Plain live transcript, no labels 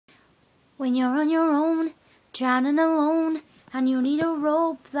When you're on your own, drowning alone, and you need a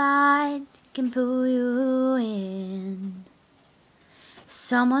rope that can pull you in.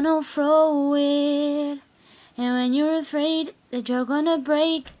 Someone will throw it, and when you're afraid that you're gonna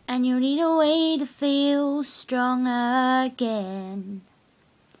break, and you need a way to feel strong again.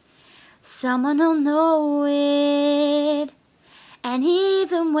 Someone will know it, and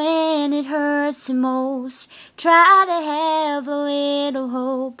even when it hurts the most, try to have a little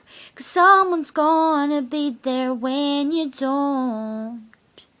hope, 'cause someone's gonna be there when you don't.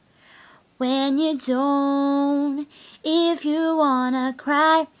 When you don't. If you wanna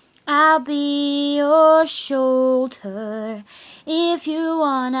cry, I'll be your shoulder. If you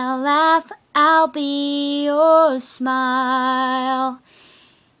wanna laugh, I'll be your smile.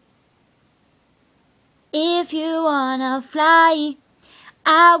 If you wanna fly,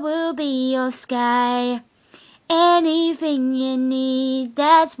 I will be your sky. Anything you need,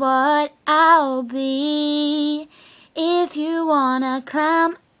 that's what I'll be. If you wanna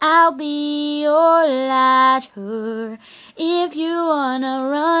climb, I'll be your ladder. If you wanna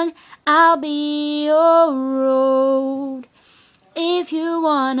run, I'll be your road. If you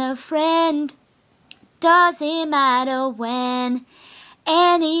want a friend, doesn't matter when.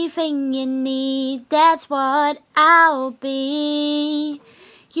 Anything you need, that's what I'll be.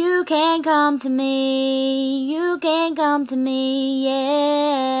 You can come to me, you can come to me,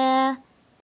 yeah.